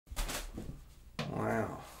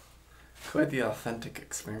Wow. Quite the authentic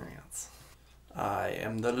experience. I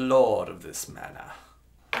am the lord of this manor.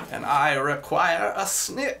 And I require a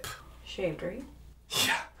snip. Shaved, right?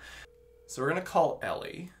 Yeah. So we're gonna call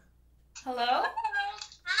Ellie. Hello?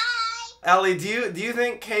 Hi. Ellie, do you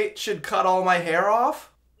think Kate should cut all my hair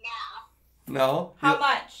off? No. No? How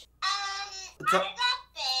much? It's up-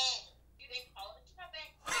 You can call it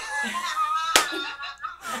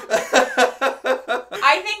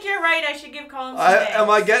I think you're right. I should give Colin some Am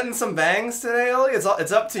I bangs. getting some bangs today, Ellie? It's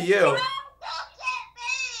up to you.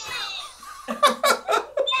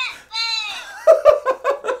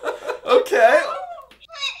 Okay.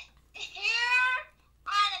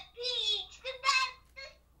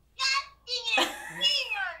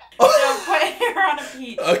 Don't put hair on a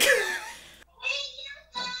peach. Okay.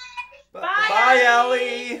 Bye,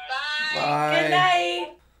 Ellie. Bye. Good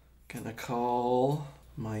night. Gonna call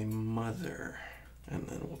my mother, and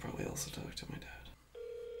then we'll probably also talk to my dad.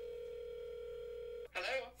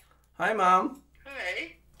 Hello. Hi, Mom.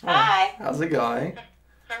 Hi. Hi. How's it going?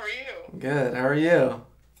 How are you? Good. How are you?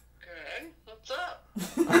 Good. What's up?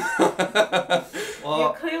 You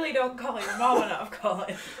Well, clearly don't call your mom enough,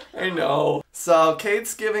 Colin. I know. So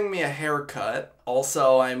Kate's giving me a haircut.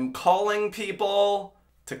 Also, I'm calling people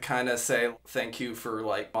to kind of say thank you for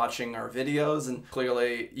like watching our videos, and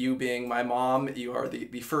clearly you being my mom, you are the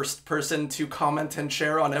first person to comment and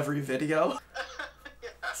share on every video. Yeah,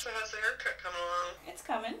 so how's the haircut coming along? It's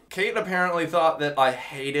coming. Kate apparently thought that I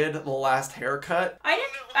hated the last haircut,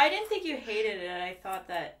 I didn't think you hated it. I thought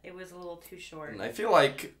that it was a little too short. and I feel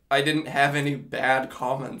like I didn't have any bad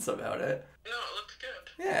comments about it. No, it looked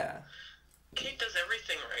good. Yeah. Kate does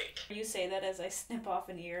everything right. You say that as I snip off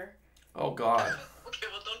an ear. Oh God. Okay,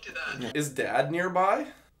 well don't do that. Is Dad nearby?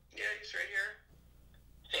 Yeah, he's right here.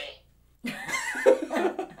 Hey.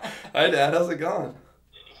 Hi, Dad. How's it going?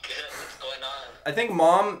 Good. What's going on? I think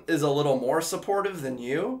Mom is a little more supportive than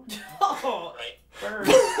you. Oh, Right. bird.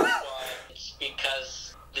 Well, it's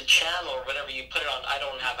because the channel or whatever you put it on, I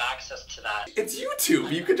don't have access to that. It's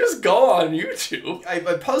YouTube. You could just go on YouTube. I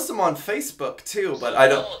post them on Facebook too, but I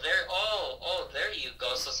don't. Oh, there you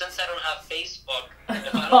go. So since I don't have Facebook,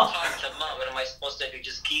 if I don't talk to Mom, what am I supposed to do?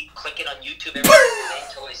 Just keep clicking on YouTube every day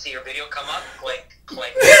until I see your video come up? Click,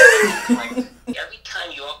 click, click. Every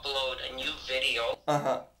time you upload a new video,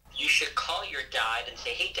 you should call your dad and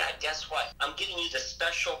say, hey Dad, guess what? I'm giving you the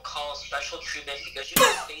special call, special treatment because you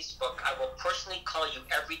have Facebook. I will personally call you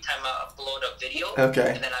every time I upload a video.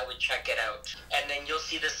 Okay. And then I would check it out. And then you'll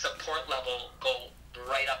see the support level go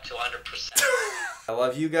right up to 100%. I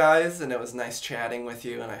love you guys, and it was nice chatting with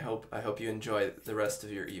you, and I hope you enjoy the rest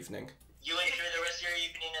of your evening. You enjoy the rest of your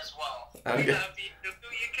evening as well. Okay. If you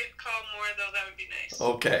could call more though, that would be nice.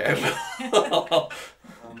 Okay. I will.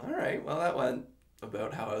 All right. Well, that went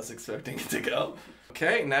about how I was expecting it to go.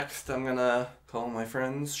 Okay. Next, I'm gonna call my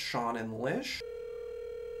friends Sean and Lish.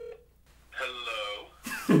 Hello.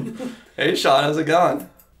 Hey, Sean. How's it going?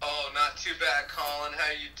 Oh, not too bad, Colin.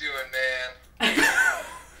 How you doing, man?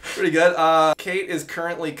 Pretty good. Kate is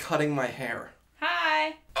currently cutting my hair.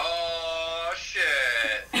 Hi. Oh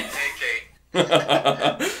shit. Hey, Kate.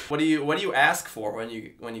 What do you ask for when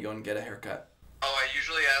you go and get a haircut? Oh, I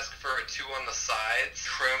usually ask for 2 on the sides,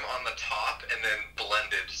 trim on the top, and then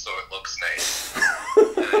blended so it looks nice. I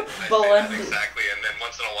say that exactly, and then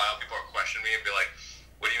once in a while people will question me and be like,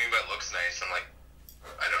 what do you mean by looks nice? I'm like,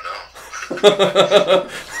 I don't know.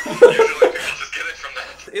 Usually people just get it from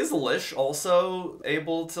that. Is Lish also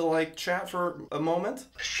able to like chat for a moment?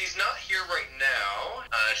 She's not here right now.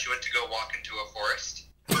 She went to go walk into a forest.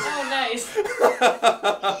 Oh, nice.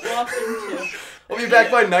 Walked into. We'll be back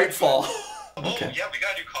by nightfall. Oh, Okay. yeah, we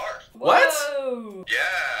got a new car. What? Whoa.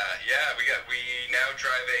 Yeah, we now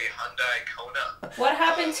drive a Hyundai Kona. What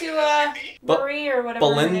happened to Marie or whatever?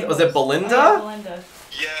 her Belinda? name Was it Belinda? Oh, Belinda.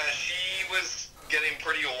 Yeah, she was getting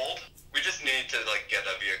pretty old. We just need to like get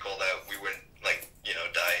a vehicle that we wouldn't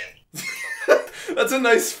die in. That's a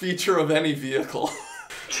nice feature of any vehicle.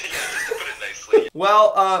 Yeah, just to put it nicely.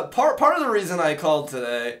 Well, part of the reason I called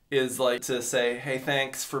today is like to say, hey,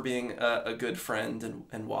 thanks for being a good friend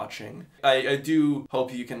and watching. I do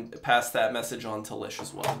hope you can pass that message on to Lish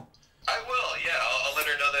as well. I will, yeah. I'll let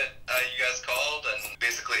her know that you guys called and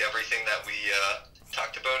basically everything that we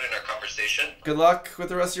talked about in our conversation. Good luck with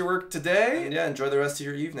the rest of your work today. And yeah, enjoy the rest of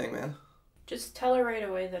your evening, man. Just tell her right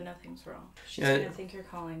away that nothing's wrong. She's Yeah. gonna think you're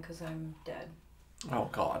calling because I'm dead. Oh,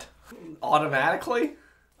 God. Automatically?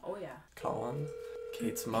 Oh, yeah. Colin.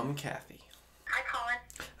 Kate's mom, Kathy. Hi, Colin.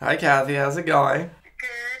 Hi, Kathy. How's it going?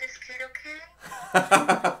 Good. Is Kate okay?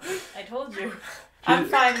 I told you. I'm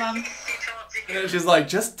fine, Mom. And she's like,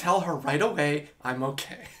 just tell her right away I'm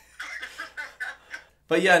okay.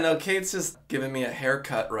 But yeah, no, Kate's just giving me a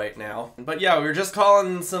haircut right now. But yeah, we were just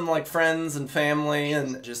calling some like friends and family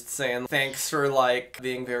and just saying thanks for like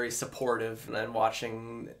being very supportive and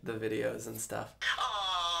watching the videos and stuff.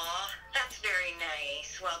 Aw, that's very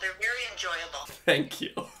nice. Well, they're very enjoyable. Thank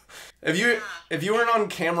you. If you weren't on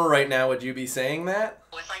camera right now, would you be saying that?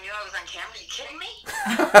 If I knew I was on camera, are you kidding me?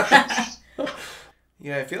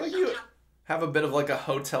 Yeah, I feel like you have a bit of like a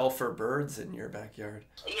hotel for birds in your backyard.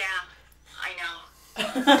 Yeah, I know.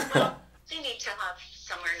 They need to have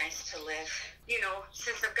somewhere nice to live. You know,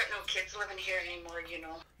 since I've got no kids living here anymore, you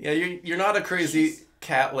know. Yeah, you're not a crazy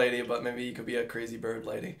cat lady, but maybe you could be a crazy bird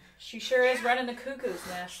lady. She sure is running the cuckoo's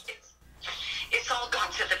nest. It's all gone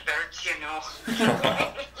to the birds, you know.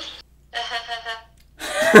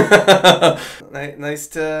 Nice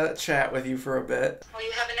to chat with you for a bit. Well,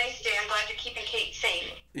 you have a nice day. I'm glad you're keeping Kate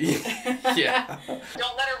safe. Yeah.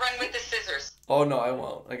 Don't let her run with the scissors. Oh no, I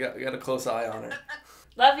won't. I got a close eye on her.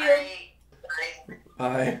 Love you. Bye.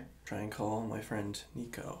 Bye. Try and call my friend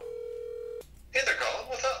Nico. Hey there, Colin.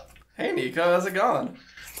 What's up? Hey Nico, how's it going?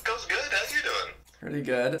 Goes good. How you doing? Pretty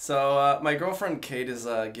good. So my girlfriend Kate is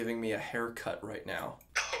giving me a haircut right now.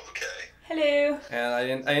 Okay. Hello. And I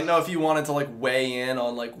didn't know if you wanted to like weigh in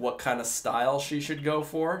on like what kind of style she should go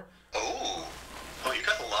for. Oh. Oh, you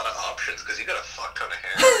got a lot of options because you got a fuck ton of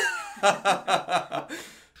hair.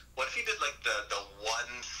 What if you did like the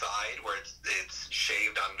one side where it's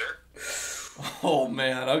shaved under? Oh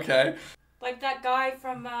man, okay. Like that guy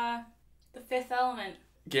from The Fifth Element.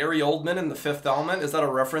 Gary Oldman in The Fifth Element? Is that a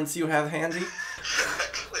reference you have handy?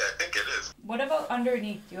 Actually, I think it is. What about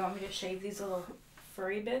underneath? Do you want me to shave these little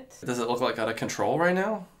furry bits? Does it look like out of control right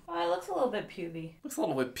now? Oh, it looks a little bit puby. Looks a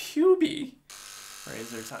little bit puby.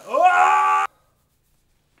 Razor time. Ah!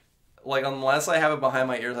 Like, unless I have it behind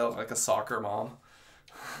my ears, I look like a soccer mom.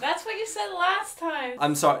 That's what you said last time.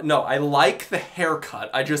 I'm sorry. No, I like the haircut.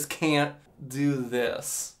 I just can't do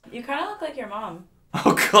this. You kind of look like your mom.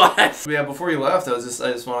 Oh god. Yeah, before you left, I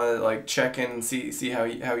just wanted to like check in and see how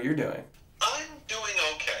you're doing. I'm doing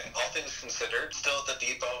okay, all things considered. Still at the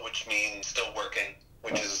depot, which means still working,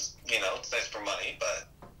 which is, you know, it's nice for money, but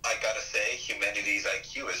I gotta say, humanity's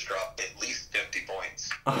IQ has dropped at least 50 points.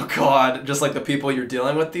 Oh god, just like the people you're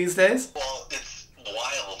dealing with these days? Well, it's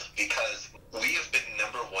wild because we have been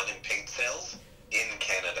 #1 in paint sales in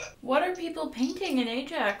Canada. What are people painting in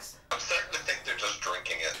Ajax? I'm starting to think they're just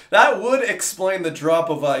drinking it. That would explain the drop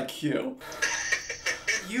of IQ.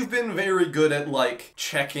 You've been very good at, like,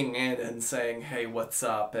 checking in and saying, hey, what's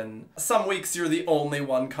up? And some weeks you're the only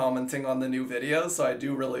one commenting on the new videos, so I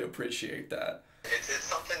do really appreciate that. It's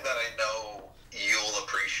something that I know you'll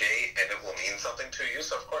appreciate, and it will mean something to you,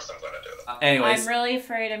 so of course I'm going to do it. Anyways. I'm really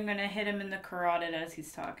afraid I'm going to hit him in the carotid as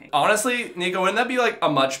he's talking. Honestly, Nico, wouldn't that be, like, a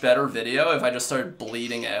much better video if I just started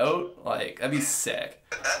bleeding out? Like, that'd be sick.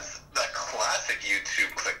 That's that classic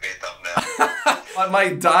YouTube clickbait thumbnail. My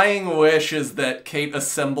dying wish is that Kate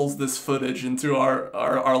assembles this footage into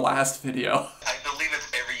our last video. I believe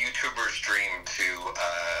it's every YouTuber's dream to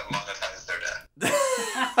monetize their death.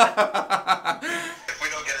 If we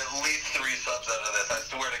don't get at least 3 subs out of this, I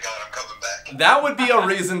swear to God I'm coming back. That would be a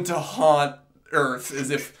reason to haunt Earth,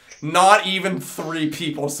 is if not even 3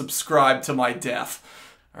 people subscribe to my death.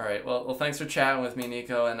 Alright, well, thanks for chatting with me,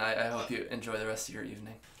 Nico, and I hope you enjoy the rest of your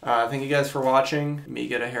evening. Thank you guys for watching me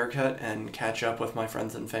get a haircut and catch up with my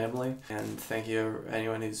friends and family. And thank you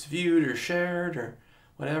anyone who's viewed or shared or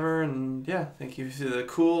whatever. And yeah, thank you to the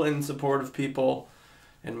cool and supportive people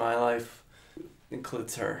in my life.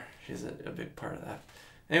 Includes her. She's a big part of that.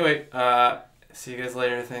 Anyway, see you guys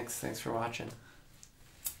later. Thanks for watching.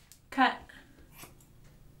 Cut.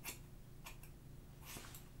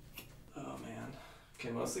 Oh man. Okay,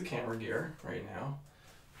 mostly camera gear right now.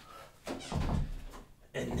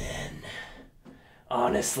 And then,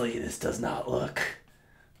 honestly, this does not look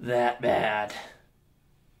that bad.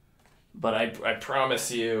 But I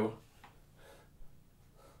promise you,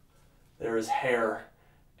 there is hair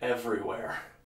everywhere.